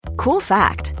Cool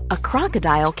fact, a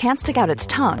crocodile can't stick out its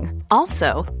tongue.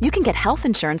 Also, you can get health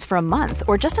insurance for a month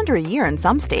or just under a year in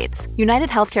some states. United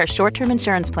Healthcare short-term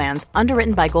insurance plans,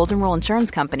 underwritten by Golden Rule Insurance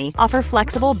Company, offer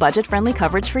flexible, budget-friendly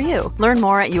coverage for you. Learn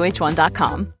more at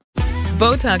UH1.com.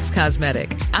 Botox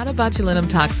Cosmetic, out of botulinum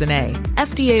toxin A,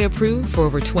 FDA approved for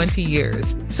over 20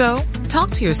 years. So,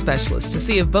 talk to your specialist to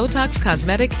see if Botox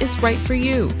Cosmetic is right for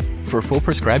you. For full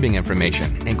prescribing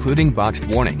information, including boxed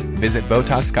warning, visit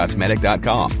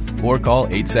BotoxCosmetic.com or call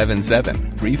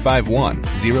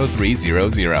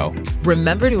 877-351-0300.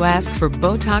 Remember to ask for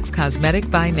Botox Cosmetic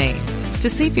by name. To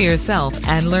see for yourself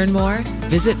and learn more,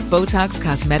 visit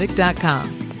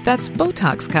BotoxCosmetic.com. That's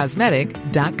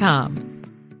BotoxCosmetic.com.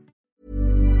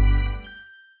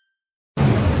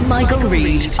 Michael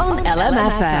Reid on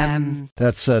LMFM.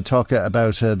 Let's talk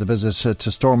about the visit to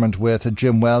Stormont with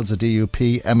Jim Wells, a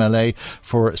DUP MLA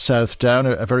for South Down.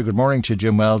 A very good morning to you,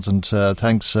 Jim Wells, and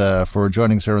thanks for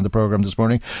joining us here on the programme this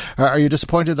morning. Are you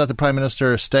disappointed that the Prime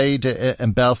Minister stayed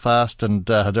in Belfast and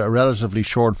had a relatively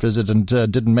short visit and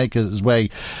didn't make his way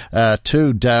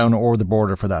to Down or the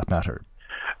border for that matter?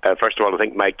 First of all, I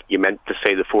think, Mike, you meant to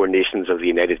say the four nations of the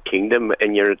United Kingdom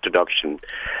in your introduction.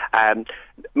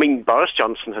 Boris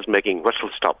Johnson is making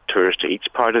whistle-stop tours to each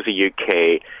part of the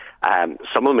UK.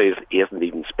 Some of them he isn't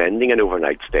even spending an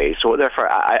overnight stay. So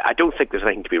therefore, I don't think there's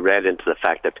anything to be read into the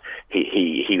fact that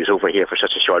he was over here for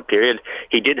such a short period.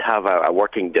 He did have a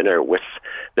working dinner with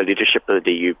the leadership of the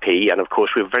DUP, and of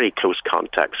course we have very close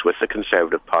contacts with the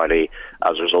Conservative Party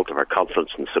as a result of our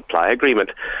confidence and supply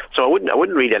agreement. So I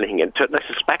wouldn't read anything into it, and I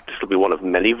suspect this will be one of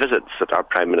many visits that our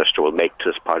Prime Minister will make to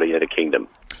this part of the United Kingdom.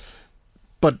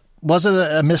 But was it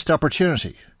a missed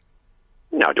opportunity?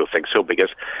 No, I don't think so, because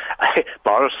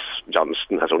Boris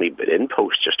Johnson has only been in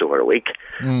post just over a week,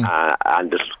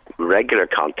 and there's regular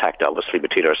contact, obviously,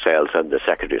 between ourselves and the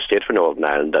Secretary of State for Northern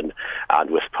Ireland and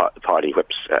with party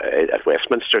whips at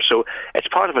Westminster. So it's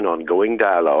part of an ongoing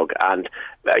dialogue, and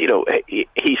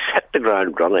he set the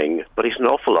ground running, but he's an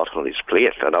awful lot on his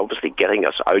plate, and obviously getting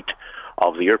us out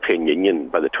of the European Union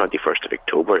by the 21st of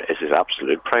October is his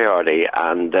absolute priority,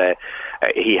 and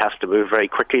he has to move very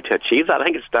quickly to achieve that. I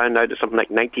think it's down now to something like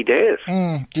 90 days.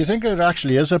 Do you think it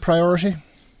actually is a priority?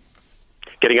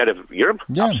 Getting out of Europe?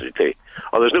 Yeah. Absolutely.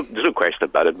 Oh, there's no question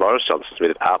about it. Boris Johnson's made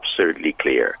it absolutely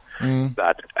clear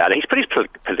that, and he's put his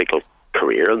political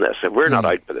career on this. If we're not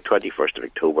out by the 21st of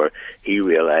October, he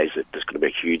realised that there's going to be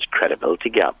a huge credibility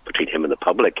gap between him and the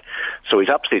public. So he's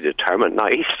absolutely determined. Now,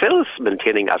 he's still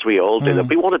maintaining, as we all do, that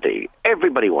we want a deal.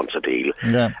 Everybody wants a deal.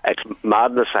 Yeah. It's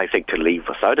madness, I think, to leave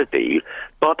without a deal.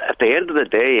 But at the end of the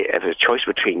day, if it's a choice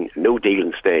between no deal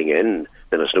and staying in,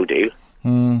 then there's no deal.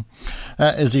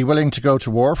 Is he willing to go to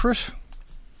war for it?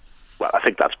 Well, I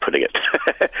think that's putting it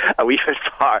a wee bit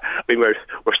far. I mean, we're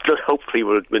still hopefully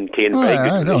will maintain very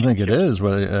good. I don't think it is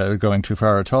going too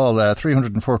far at all.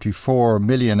 344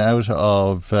 million out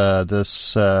of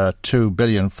this 2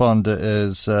 billion fund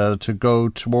is to go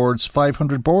towards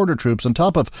 500 border troops on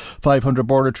top of 500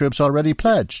 border troops already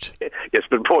pledged. Yes,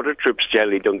 but border troops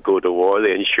generally don't go to war.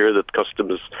 They ensure that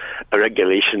customs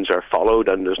regulations are followed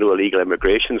and there's no illegal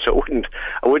immigration. So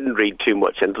I wouldn't read too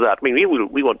much into that. I mean,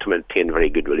 we want to maintain very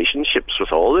good relationships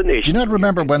with all the nations. Do you not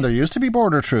remember when there used to be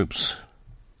border troops?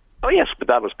 Oh yes, but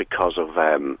that was because of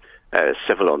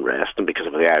civil unrest and because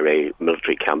of the IRA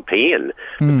military campaign.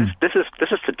 This is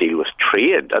to deal with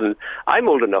trade, and I'm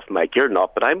old enough, Mike, you're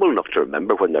not, but I'm old enough to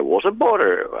remember when there was a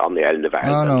border on the island of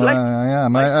Ireland. I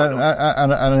am.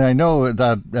 And I know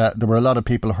that there were a lot of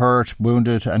people hurt,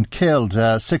 wounded and killed.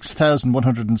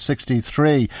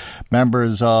 6,163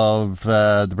 members of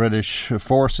the British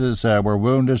forces were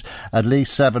wounded. At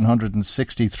least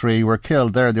 763 were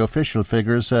killed. They're the official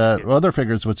figures. Other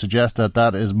figures would suggest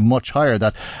that is much higher,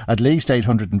 that at least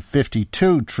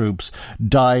 852 troops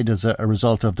died as a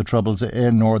result of the troubles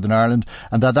in Northern Ireland,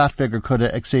 and that figure could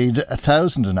exceed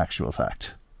 1,000 in actual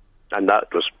fact. And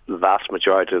that was the vast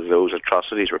majority of those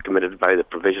atrocities were committed by the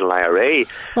Provisional IRA.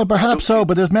 Well, perhaps so,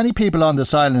 but there's many people on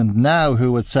this island now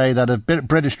who would say that if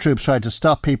British troops tried to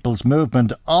stop people's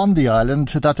movement on the island,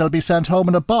 that they'll be sent home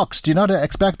in a box. Do you not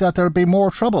expect that there'll be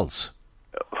more troubles?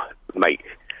 Mike,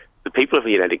 the people of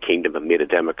the United Kingdom have made a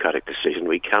democratic decision.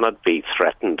 We cannot be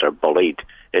threatened or bullied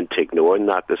into ignoring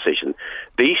that decision.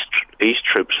 These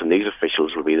troops and these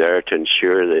officials will be there to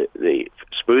ensure the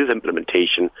smooth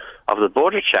implementation of the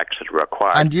border checks that are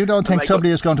required. And you don't think somebody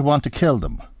is going to want to kill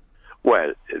them?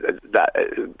 Well,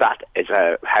 that is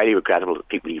highly regrettable that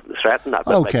people even threaten that.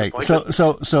 Okay,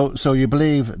 so you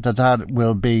believe that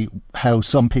will be how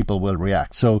some people will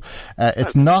react. So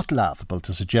it's not laughable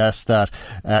to suggest that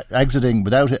exiting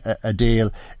without a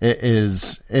deal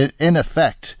is, in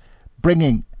effect,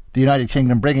 bringing the United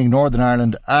Kingdom bringing Northern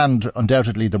Ireland and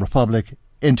undoubtedly the Republic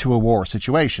into a war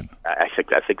situation. I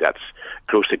think that's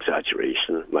gross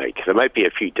exaggeration, Mike. There might be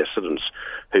a few dissidents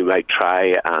who might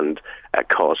try and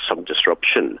cause some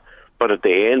disruption, but at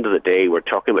the end of the day, we're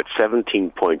talking about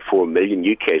 17.4 million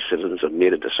UK citizens have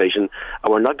made a decision,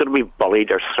 and we're not going to be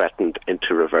bullied or threatened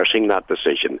into reversing that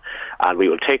decision, and we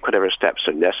will take whatever steps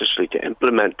are necessary to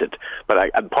implement it. But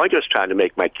the point I was trying to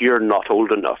make, Mike, you're not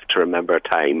old enough to remember a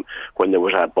time when there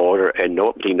was a border in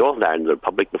the Northern Ireland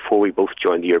Republic before we both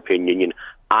joined the European Union.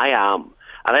 I am.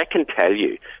 And I can tell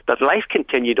you that life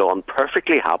continued on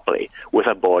perfectly happily with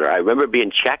a border. I remember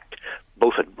being checked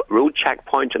both at road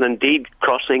checkpoints and indeed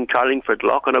crossing Carlingford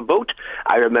Lough on a boat.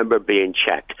 I remember being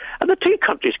checked. And the two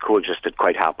countries coexisted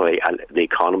quite happily, and the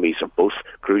economies of both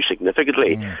grew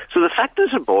significantly. So the fact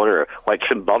there's a border, while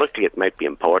symbolically it might be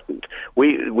important,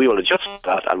 we will adjust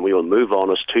that and we will move on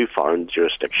as two foreign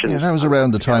jurisdictions. Yeah, that was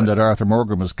around the time that Arthur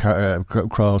Morgan was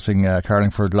crossing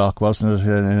Carlingford Lough, wasn't it,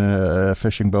 in a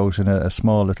fishing boat, in a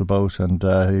small little boat, and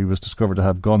he was discovered to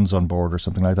have guns on board or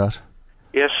something like that.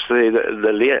 Yes,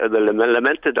 the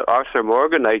lamented Arthur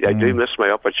Morgan. I do miss my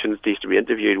opportunities to be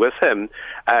interviewed with him.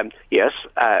 Yes,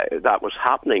 that was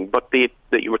happening. But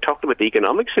you were talking about the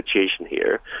economic situation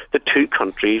here. The two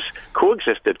countries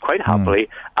coexisted quite happily,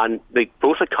 and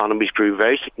both economies grew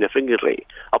very significantly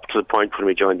up to the point when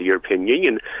we joined the European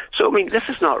Union. So, I mean, this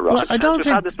is not rocket science.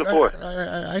 We've had this before.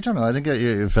 I don't know. I think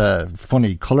you've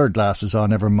funny coloured glasses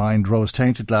on, never mind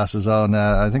rose-tainted glasses on.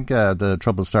 I think the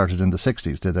trouble started in the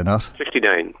 60s, did they not? 69.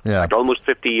 Yeah. Like almost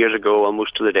 50 years ago,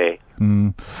 almost to the day.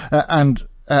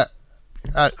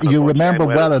 You remember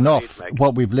well enough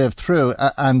what we've lived through,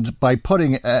 and by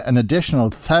putting an additional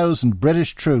 1,000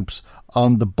 British troops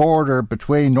on the border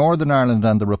between Northern Ireland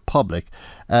and the Republic,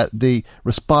 the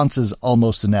response is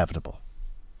almost inevitable.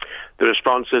 The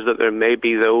response is that there may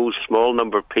be those small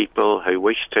number of people who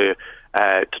wish to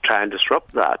try and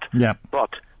disrupt that. Yeah.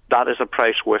 But that is a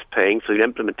price worth paying for the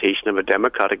implementation of a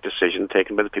democratic decision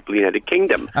taken by the people of the United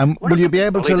Kingdom. Will you be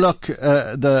able to look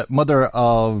the mother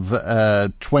of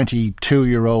a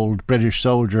 22-year-old British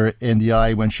soldier in the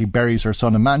eye when she buries her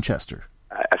son in Manchester?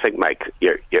 I think, Mike,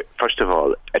 you're first of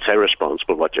all, it's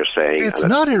irresponsible what you're saying. It's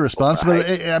not irresponsible.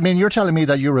 I mean, you're telling me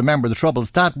that you remember the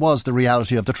Troubles. That was the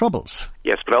reality of the Troubles.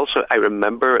 Yes, but also I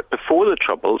remember before the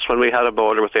Troubles when we had a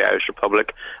border with the Irish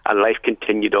Republic and life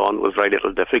continued on with very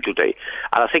little difficulty.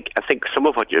 And I think some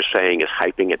of what you're saying is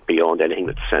hyping it beyond anything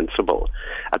that's sensible.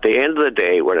 At the end of the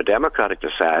day, we're a democratic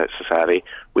society.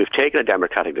 We've taken a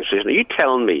democratic decision. Are you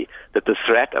telling me that the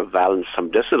threat of violence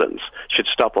from dissidents should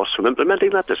stop us from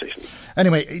implementing that decision?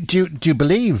 Anyway, do you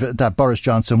believe that Boris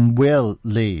Johnson will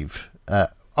leave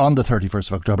on the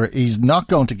 31st of October? He's not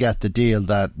going to get the deal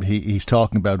that he's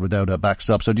talking about without a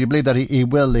backstop. So do you believe that he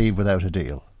will leave without a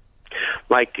deal?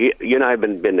 Mike, you and I have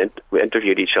we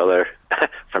interviewed each other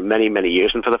for many, many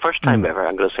years, and for the first time ever,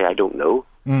 I'm going to say I don't know.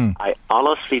 I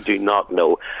honestly do not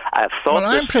know.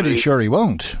 I'm pretty sure he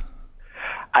won't.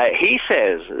 He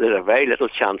says there's a very little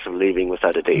chance of leaving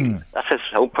without a deal. That's his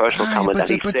own personal comment, and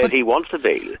he said he wants a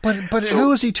deal. But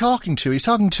who is he talking to? He's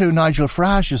talking to Nigel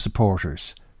Farage's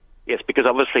supporters. Yes, because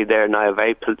obviously they're now a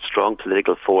very strong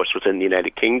political force within the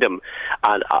United Kingdom,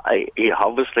 and he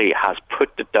obviously has put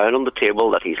it down on the table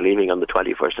that he's leaving on the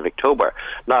 21st of October.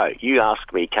 Now, you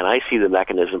ask me, can I see the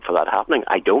mechanism for that happening?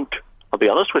 I don't. I'll be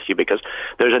honest with you, because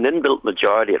there's an inbuilt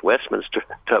majority at Westminster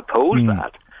to oppose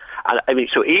that. And I mean,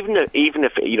 so even if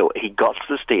he got to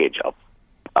the stage of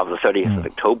the 30th of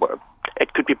October,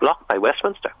 it could be blocked by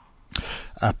Westminster.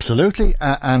 Absolutely.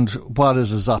 And what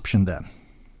is his option then?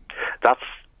 That's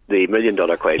the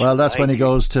million-dollar question. Well, that's when he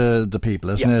goes to the people,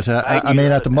 isn't it? I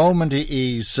mean, at the moment,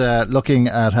 he's looking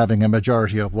at having a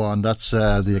majority of one. That's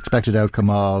the expected outcome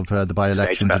of the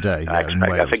by-election today.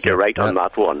 I think you're right on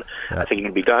that one. I think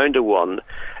he'll be down to one.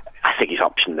 I think his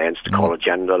option then is to call a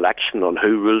general election on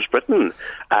who rules Britain,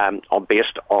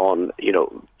 based on,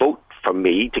 vote for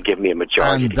me to give me a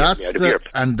majority to get me out of Europe.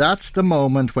 And that's the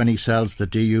moment when he sells the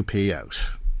DUP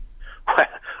out.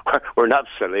 Well, we're not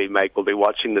silly, Mike. We'll be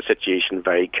watching the situation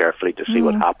very carefully to see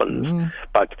what happens.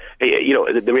 But,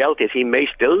 the reality is he may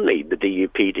still need the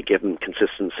DUP to give him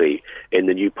consistency in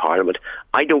the new Parliament.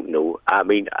 I don't know. I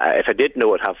mean, if I did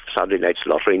know, I'd have Saturday night's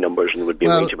lottery numbers and would be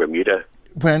away to Bermuda.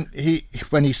 When he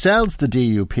sells the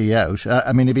DUP out,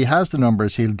 if he has the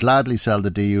numbers, he'll gladly sell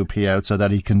the DUP out so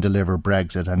that he can deliver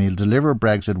Brexit, and he'll deliver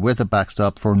Brexit with a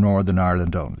backstop for Northern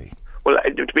Ireland only. Well,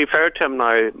 to be fair to him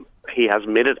now, he has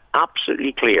made it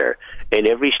absolutely clear in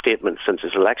every statement since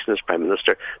his election as Prime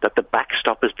Minister that the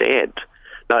backstop is dead.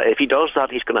 Now, if he does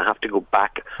that, he's going to have to go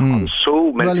back on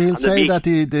so many... Well, he'll say that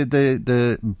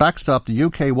the backstop, the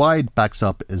UK-wide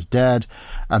backstop, is dead,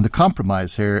 and the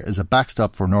compromise here is a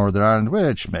backstop for Northern Ireland,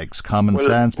 which makes common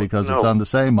sense because it's on the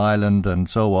same island and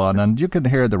so on, and you can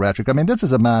hear the rhetoric. I mean, this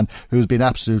is a man who's been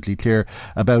absolutely clear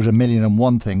about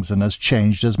 1,000,001 things and has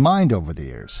changed his mind over the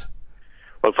years.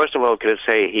 Well, first of all, can I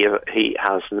say he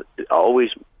has always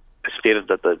stated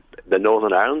that the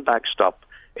Northern Ireland backstop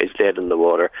is dead in the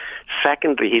water.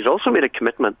 Secondly, he's also made a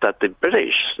commitment that the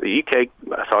UK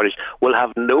authorities will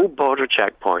have no border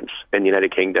checkpoints in the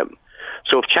United Kingdom.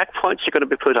 So if checkpoints are going to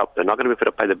be put up, they're not going to be put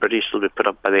up by the British, they'll be put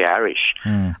up by the Irish.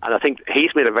 And I think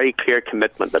he's made a very clear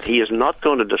commitment that he is not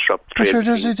going to disrupt trade. Sure,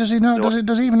 does he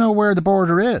even know where the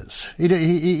border is? He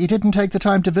didn't take the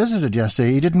time to visit it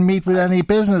yesterday. He didn't meet with any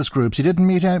business groups. He didn't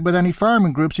meet with any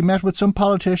farming groups. He met with some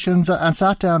politicians and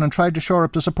sat down and tried to shore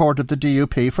up the support of the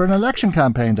DUP for an election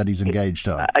campaign that he's engaged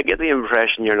on. I get the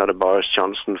impression you're not a Boris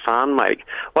Johnson fan, Mike.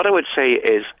 What I would say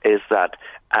is that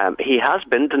he has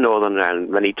been to Northern Ireland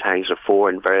many times before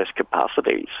in various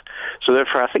capacities. So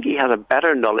therefore, I think he has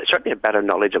certainly a better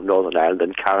knowledge of Northern Ireland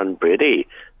than Karen Brady,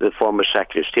 the former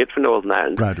Secretary of State for Northern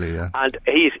Ireland. Bradley, yeah. And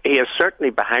he is certainly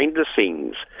behind the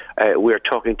scenes. We're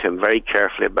talking to him very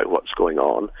carefully about what's going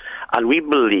on. And we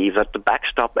believe that the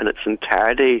backstop in its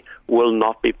entirety will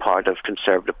not be part of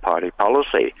Conservative Party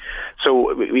policy.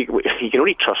 So you can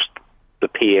only trust the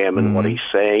PM and what he's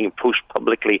saying, both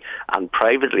publicly and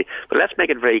privately. But let's make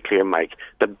it very clear, Mike,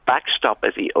 the backstop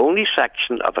is the only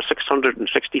section of a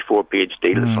 664-page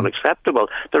deal that's unacceptable.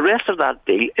 The rest of that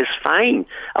deal is fine.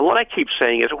 And what I keep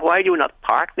saying is, why do we not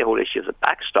park the whole issue of the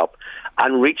backstop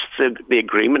and reach the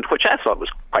agreement, which I thought was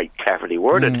quite cleverly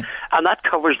worded, and that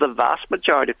covers the vast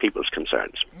majority of people's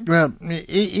concerns. Well,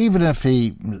 even if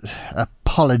he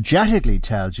apologetically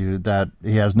tells you that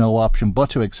he has no option but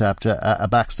to accept a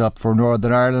backstop for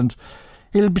Northern Ireland,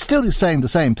 he'll still be saying the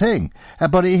same thing.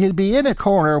 But he'll be in a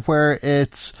corner where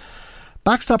it's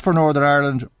backstop for Northern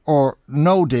Ireland or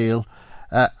no deal.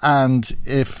 And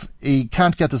if he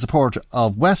can't get the support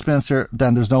of Westminster,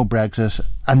 then there's no Brexit.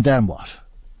 And then what?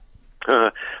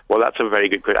 Well, that's a very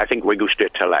good question. I think we go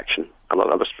straight to election.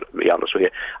 I'll just be honest with you.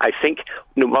 I think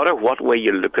no matter what way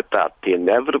you look at that, the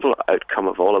inevitable outcome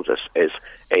of all of this is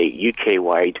a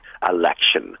UK-wide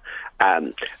election.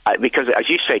 Because, as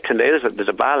you say, today there's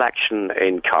a by-election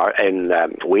in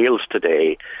Wales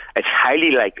today. It's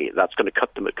highly likely that's going to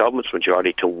cut the government's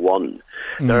majority to 1.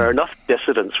 There are enough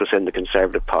dissidents within the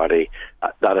Conservative Party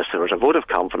that if there was a vote of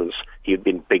confidence, he'd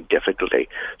be in big difficulty.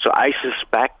 So I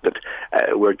suspect that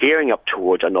we're gearing up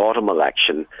towards an autumn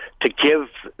election to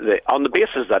on the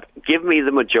basis that give me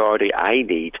the majority I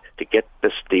need to get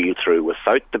this deal through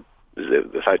without the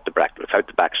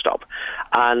backstop,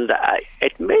 and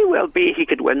it may well be he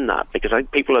could win that, because I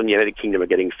think people in the United Kingdom are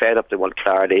getting fed up. They want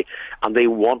clarity and they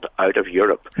want out of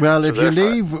Europe. Well, if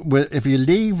you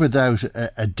leave without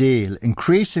a deal,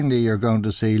 increasingly you're going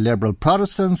to see Liberal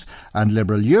Protestants and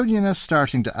Liberal Unionists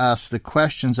starting to ask the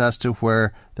questions as to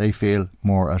where they feel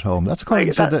more at home. That's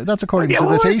according to the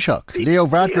Taoiseach. Leo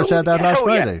Varadkar said that last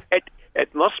Friday.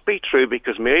 It must be true,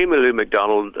 because Mary Malou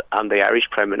MacDonald and the Irish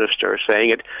Prime Minister are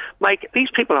saying it. Mike, these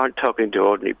people aren't talking to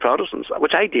ordinary Protestants,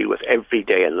 which I deal with every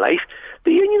day in life.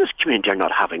 The unionist community are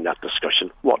not having that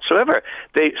discussion whatsoever.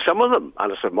 Some of them,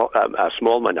 and a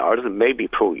small minority of them, may be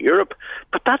pro-Europe,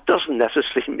 but that doesn't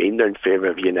necessarily mean they're in favour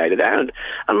of United Ireland.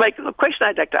 And Mike, the question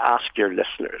I'd like to ask your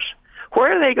listeners,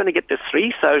 where are they going to get the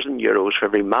 €3,000 for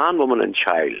every man, woman and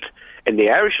child in the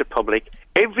Irish Republic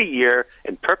every year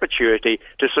in perpetuity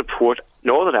to support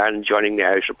Northern Ireland joining the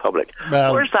Irish Republic?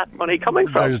 Well, where's that money coming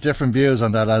from? There's different views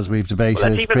on that, as we've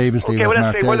debated previously with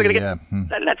Mark Daly.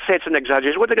 Let's say it's an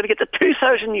exaggeration. Where are they going to get the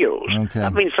 €2,000? Okay.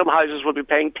 That means some houses will be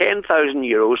paying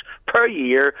 €10,000 per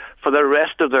year for the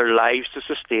rest of their lives to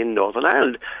sustain Northern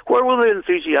Ireland. Where will the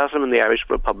enthusiasm in the Irish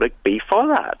Republic be for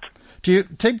that? Do you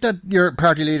think that your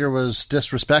party leader was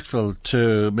disrespectful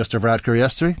to Mr Varadkar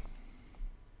yesterday?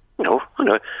 No. I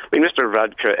mean, Mr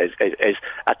Varadkar is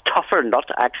a tougher nut,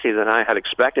 actually, than I had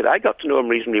expected. I got to know him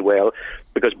reasonably well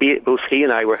because both he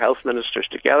and I were health ministers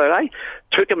together. I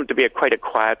took him to be quite a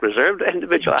quiet, reserved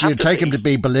individual. Do you take him to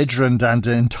be belligerent and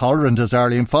intolerant, as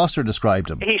Arlene Foster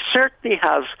described him? He certainly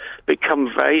has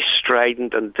become very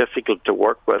strident and difficult to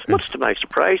work with, much to my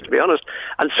surprise, to be honest.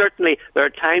 And certainly there are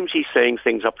times he's saying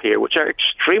things up here which are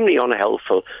extremely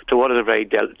unhelpful to what is a very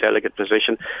delicate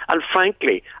position. And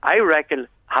frankly, I reckon,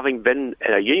 having been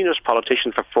a unionist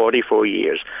politician for 44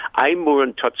 years, I'm more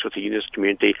in touch with the unionist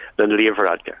community than Leo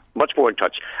Varadkar. Much more in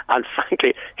touch. And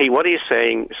frankly, what he's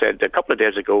said a couple of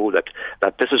days ago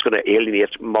that this is going to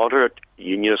alienate moderate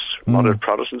unionists, moderate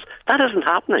Protestants. That isn't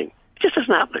happening. just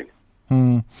isn't happening.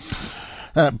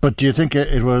 But do you think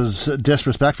it was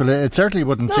disrespectful? It certainly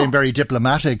wouldn't seem very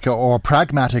diplomatic or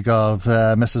pragmatic of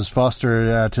Mrs.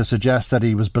 Foster to suggest that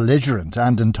he was belligerent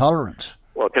and intolerant.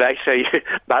 Well, can I say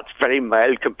that's very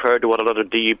mild compared to what a lot of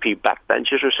DUP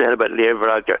backbenchers are saying about Leo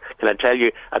Varadkar. Can I tell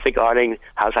you, I think Arlene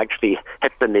has actually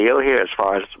hit the nail here as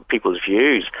far as people's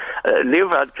views. Leo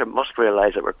Varadkar must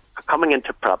realise that we're coming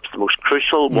into perhaps the most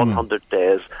crucial 100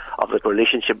 days of the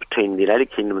relationship between the United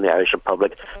Kingdom and the Irish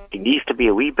Republic. He needs to be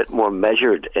a wee bit more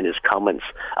measured in his comments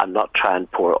and not try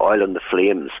and pour oil on the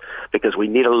flames, because we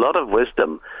need a lot of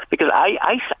wisdom. Because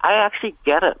I actually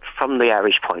get it from the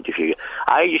Irish point of view.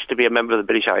 I used to be a member of the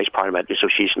British Irish Parliamentary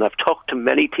Association. I've talked to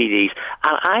many TDs,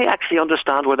 and I actually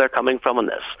understand where they're coming from on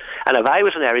this. And if I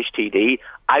was an Irish TD,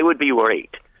 I would be worried.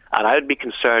 And I would be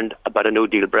concerned about a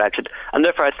no-deal Brexit. And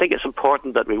therefore, I think it's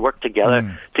important that we work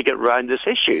together to get round this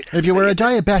issue. If you were a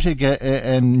diabetic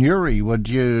in Newry, would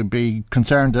you be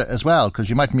concerned as well? Because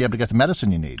you mightn't be able to get the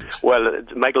medicine you need. Well,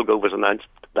 Michael Gove has announced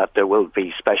that there will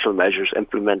be special measures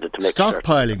implemented to make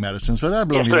stockpiling medicines, well, that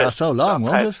will only last so long,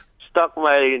 won't it?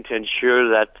 Stockpiling to ensure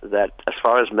that as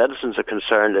far as medicines are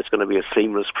concerned, it's going to be a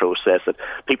seamless process, that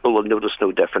people will notice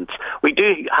no difference. We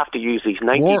do have to use these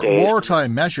 90 days.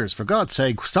 Wartime measures, for God's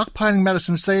sake. Stockpiling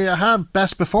medicines, they have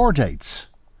best before dates.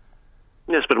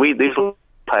 Yes, but these will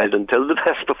piled until the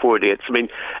best before dates. I mean,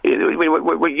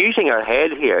 we're using our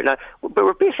head here. Now, but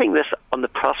we're basing this on the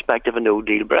prospect of a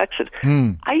no-deal Brexit.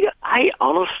 I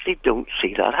honestly don't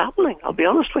see that happening. I'll be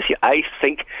honest with you. I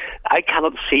think I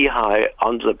cannot see how,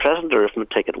 under the present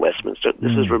arithmetic at Westminster,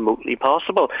 this is remotely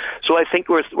possible. So I think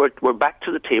we're back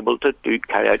to the table to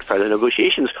carry out further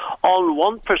negotiations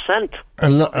on 1%. A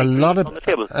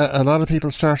lot of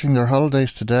people starting their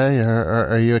holidays today.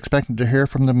 Are you expecting to hear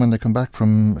from them when they come back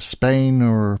from Spain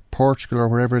or Portugal or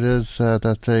wherever it is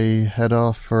that they head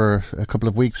off for a couple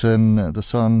of weeks in the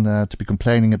sun to be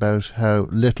complaining about how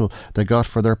little they got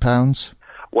for their pounds?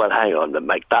 Well, hang on,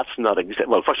 Mike. That's not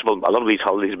well. First of all, a lot of these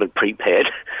holidays have been prepaid,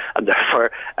 and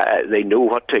therefore they know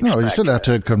what to expect. No, you still have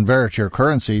to convert your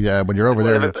currency when you're over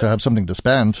there to have something to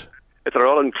spend. If they're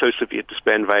all inclusive, you have to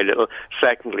spend very little.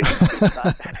 Secondly,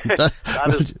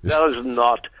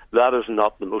 that is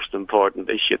not the most important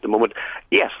issue at the moment.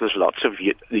 Yes, there's lots of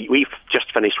we've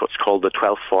just finished what's called the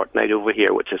 12th fortnight over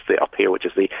here, which is the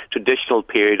traditional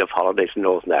period of holidays in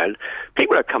Northern Ireland.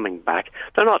 People are coming back.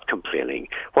 They're not complaining.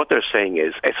 What they're saying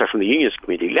is, if they're from the unionist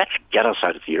community, let's get us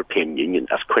out of the European Union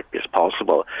as quickly as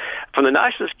possible. From the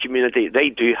nationalist community, they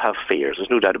do have fears. There's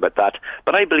no doubt about that.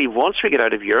 But I believe once we get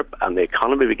out of Europe and the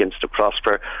economy begins to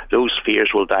prosper, those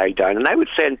fears will die down. And I would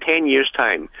say in 10 years'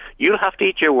 time, you'll have to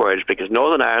eat your words, because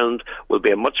Northern Ireland will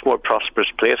be a much more prosperous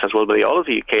place, as will be all of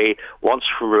the UK, once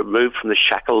we're removed from the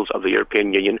shackles of the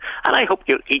European Union. And I hope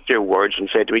you'll eat your words and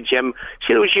say to me, Jim,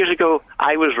 see, those years ago,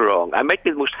 I was wrong. I might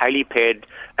be the most highly paid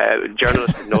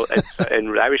journalist in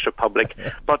the Irish Republic,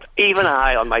 but even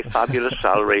I, on my fabulous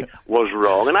salary, was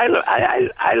wrong. And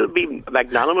I'll be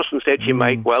magnanimous and say to you,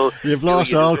 Mike, well... You've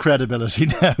lost all credibility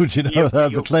now,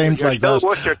 the claims like that. You're still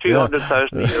worth your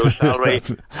 €200,000 salary,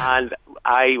 and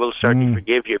I will certainly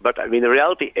forgive you. But, I mean, the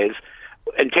reality is,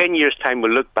 in 10 years' time,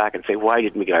 we'll look back and say, why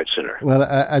didn't we get out sooner? Well,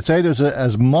 I'd say there's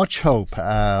as much hope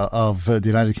of the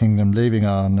United Kingdom leaving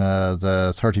on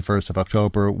the 31st of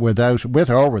October with or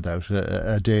without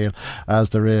a deal as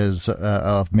there is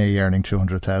of me earning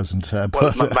 200,000.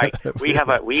 Well, Mike, we have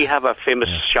a famous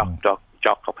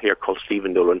jock up here called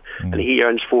Stephen Nolan, and he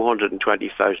earns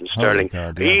 420,000 sterling.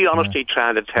 Are you honestly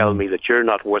trying to tell me that you're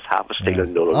not worth half a steel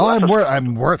in Nolan? Oh,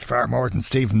 I'm worth far more than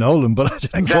Stephen Nolan, but I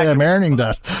didn't say I'm earning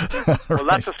that. Well,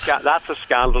 that's a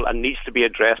scandal and needs to be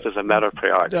addressed as a matter of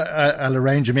priority. I'll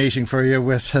arrange a meeting for you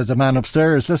with the man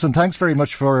upstairs. Listen, thanks very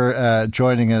much for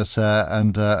joining us,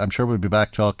 and I'm sure we'll be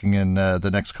back talking in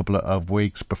the next couple of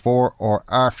weeks, before or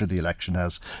after the election,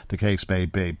 as the case may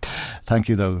be. Thank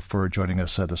you, though, for joining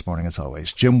us this morning, as always.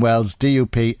 Jim Wells,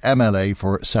 DUP MLA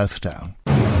for Southdown.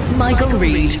 Michael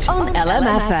Reid on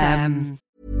LMFM.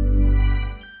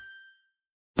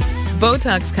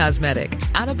 Botox Cosmetic,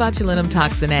 out of botulinum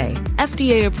toxin A,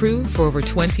 FDA approved for over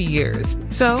 20 years.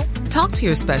 So, talk to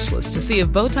your specialist to see if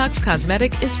Botox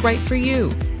Cosmetic is right for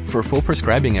you. For full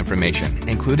prescribing information,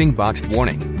 including boxed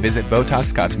warning, visit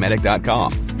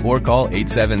BotoxCosmetic.com or call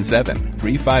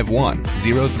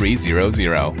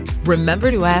 877-351-0300.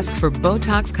 Remember to ask for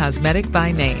Botox Cosmetic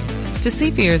by name. To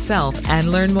see for yourself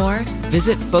and learn more,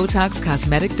 visit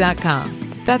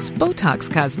BotoxCosmetic.com. That's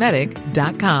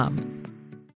BotoxCosmetic.com.